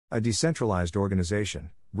A decentralized organization,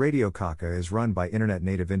 Radio Caca is run by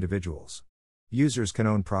internet-native individuals. Users can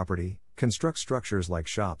own property, construct structures like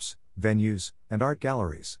shops, venues, and art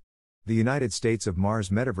galleries. The United States of Mars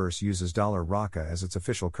Metaverse uses Raca as its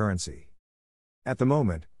official currency. At the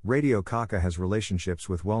moment, Radio Caca has relationships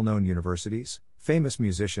with well-known universities, famous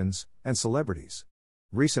musicians, and celebrities.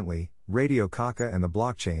 Recently, Radio Caca and the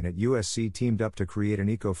blockchain at USC teamed up to create an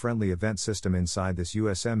eco-friendly event system inside this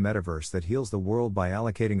USM Metaverse that heals the world by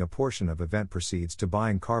allocating a portion of event proceeds to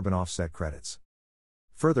buying carbon offset credits.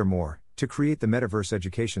 Furthermore, to create the Metaverse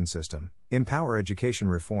education system, empower education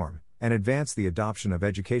reform, and advance the adoption of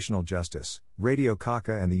educational justice, Radio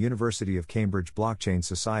Caca and the University of Cambridge Blockchain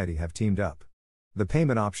Society have teamed up. The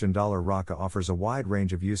payment option $Raca offers a wide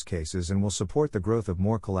range of use cases and will support the growth of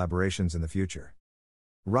more collaborations in the future.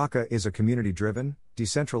 Raca is a community-driven,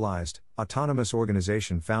 decentralized, autonomous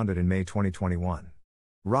organization founded in May 2021.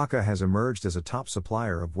 Raca has emerged as a top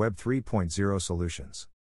supplier of Web 3.0 solutions.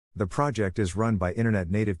 The project is run by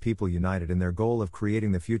internet-native people united in their goal of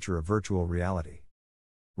creating the future of virtual reality.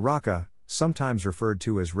 Raca, sometimes referred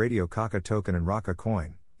to as Radio Caca Token and Raca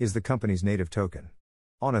Coin, is the company's native token.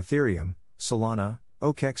 On Ethereum, Solana,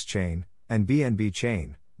 OKEx Chain, and BNB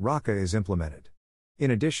Chain, Raca is implemented.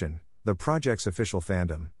 In addition, the project's official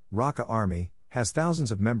fandom, Raca Army, has thousands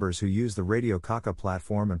of members who use the Radio Caca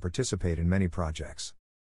platform and participate in many projects.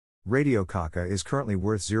 Radio Caca is currently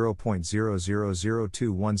worth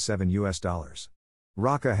 $0.000217.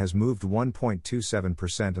 Raca has moved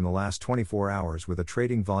 1.27% in the last 24 hours with a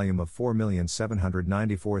trading volume of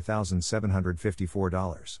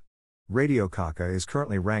 $4,794,754. Radio Caca is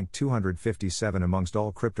currently ranked 257 amongst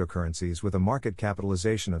all cryptocurrencies with a market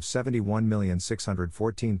capitalization of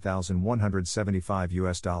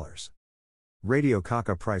 $71,614,175. Radio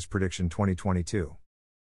Caca price prediction 2022.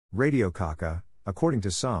 Radio Caca, according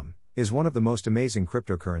to some, is one of the most amazing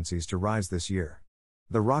cryptocurrencies to rise this year.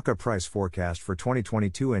 The Raca price forecast for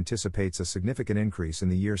 2022 anticipates a significant increase in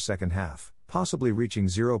the year's second half, possibly reaching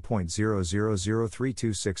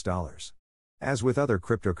 $0.000326. As with other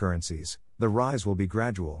cryptocurrencies, the rise will be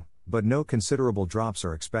gradual, but no considerable drops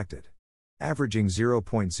are expected. Averaging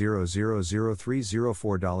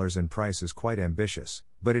 $0.000304 in price is quite ambitious,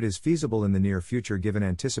 but it is feasible in the near future given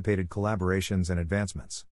anticipated collaborations and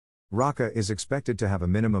advancements. Raca is expected to have a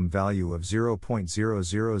minimum value of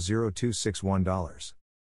 $0.000261.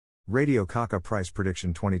 Radio Caca price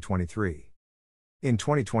prediction 2023. In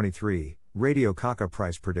 2023, Radio Caca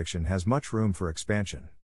price prediction has much room for expansion.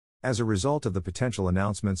 As a result of the potential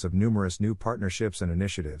announcements of numerous new partnerships and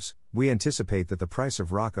initiatives, we anticipate that the price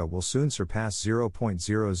of Raca will soon surpass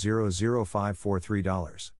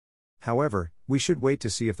 $0.000543. However, we should wait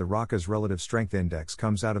to see if the Raca's relative strength index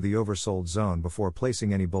comes out of the oversold zone before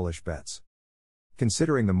placing any bullish bets.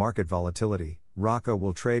 Considering the market volatility, Raca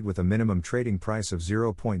will trade with a minimum trading price of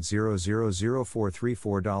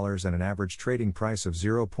 $0.000434 and an average trading price of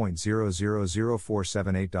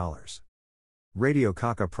 $0.000478. Radio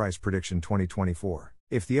Caca price prediction 2024.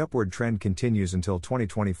 If the upward trend continues until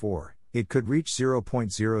 2024, it could reach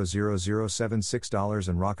 $0.000076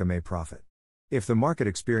 and Raca may profit. If the market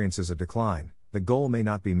experiences a decline, the goal may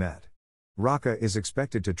not be met. Raca is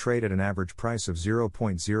expected to trade at an average price of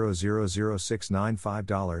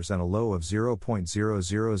 $0.000695 and a low of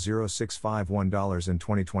 $0.000651 in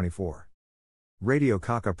 2024. Radio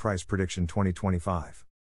Caca price prediction 2025.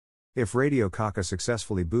 If Radio Caca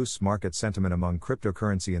successfully boosts market sentiment among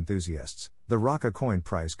cryptocurrency enthusiasts, the Raca coin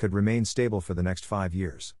price could remain stable for the next 5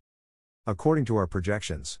 years. According to our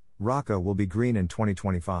projections, Raca will be green in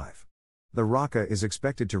 2025. The Raca is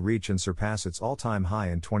expected to reach and surpass its all-time high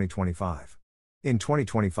in 2025. In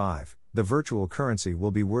 2025, the virtual currency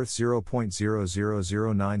will be worth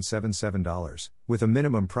 $0.000977, with a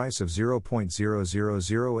minimum price of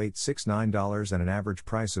 $0.000869 and an average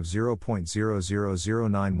price of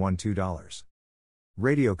 $0.000912.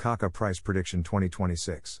 Radio Caca price prediction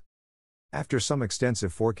 2026. After some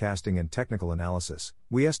extensive forecasting and technical analysis,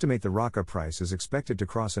 we estimate the Raca price is expected to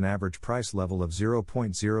cross an average price level of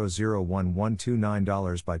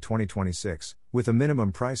 $0.001129 by 2026, with a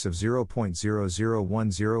minimum price of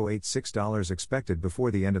 $0.001086 expected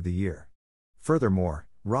before the end of the year. Furthermore,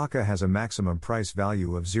 Raca has a maximum price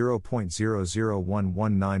value of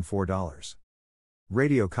 $0.001194.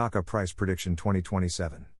 Radio Caca price prediction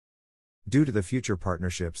 2027. Due to the future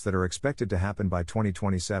partnerships that are expected to happen by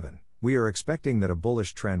 2027, we are expecting that a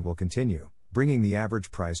bullish trend will continue, bringing the average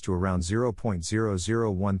price to around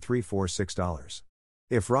 $0.001346.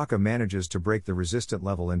 If Raca manages to break the resistant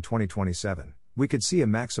level in 2027, we could see a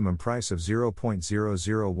maximum price of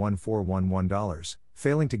 $0.001411,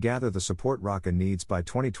 Failing to gather the support Raca needs by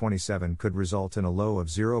 2027 could result in a low of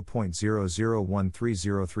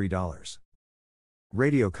 $0.001303.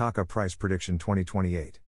 Radio Caca price prediction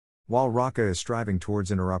 2028. While Raca is striving towards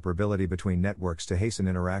interoperability between networks to hasten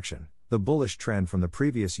interaction, the bullish trend from the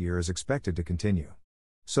previous year is expected to continue.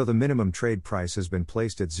 So the minimum trade price has been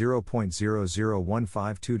placed at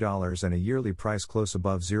 $0.00152 and a yearly price close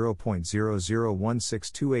above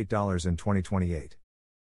 $0.001628 in 2028.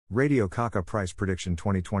 Radio Caca price prediction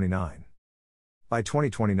 2029. By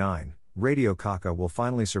 2029, Radio Caca will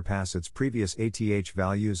finally surpass its previous ATH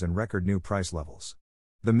values and record new price levels.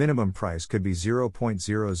 The minimum price could be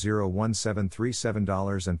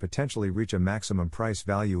 $0.001737 and potentially reach a maximum price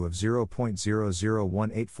value of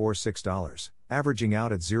 $0.001846, averaging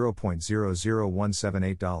out at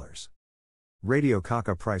 $0.00178. Radio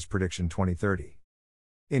Caca price prediction 2030.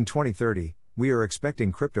 In 2030, we are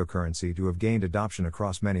expecting cryptocurrency to have gained adoption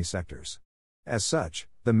across many sectors. As such,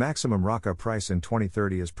 the maximum Raca price in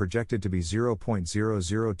 2030 is projected to be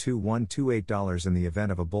 $0.002128 in the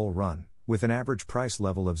event of a bull run, with an average price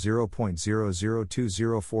level of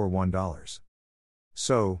 $0.002041.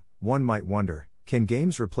 So, one might wonder, can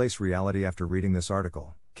games replace reality? After reading this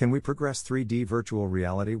article, can we progress 3D virtual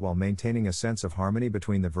reality while maintaining a sense of harmony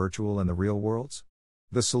between the virtual and the real worlds?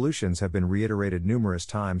 The solutions have been reiterated numerous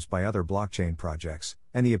times by other blockchain projects,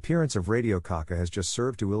 and the appearance of Radio Caca has just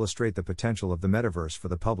served to illustrate the potential of the metaverse for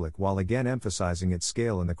the public while again emphasizing its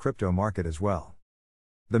scale in the crypto market as well.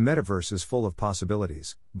 The metaverse is full of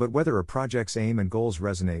possibilities, but whether a project's aim and goals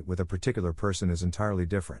resonate with a particular person is entirely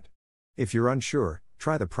different. If you're unsure,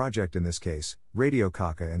 try the project, in this case, Radio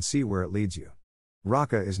Caca, and see where it leads you.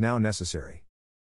 Raca is now necessary.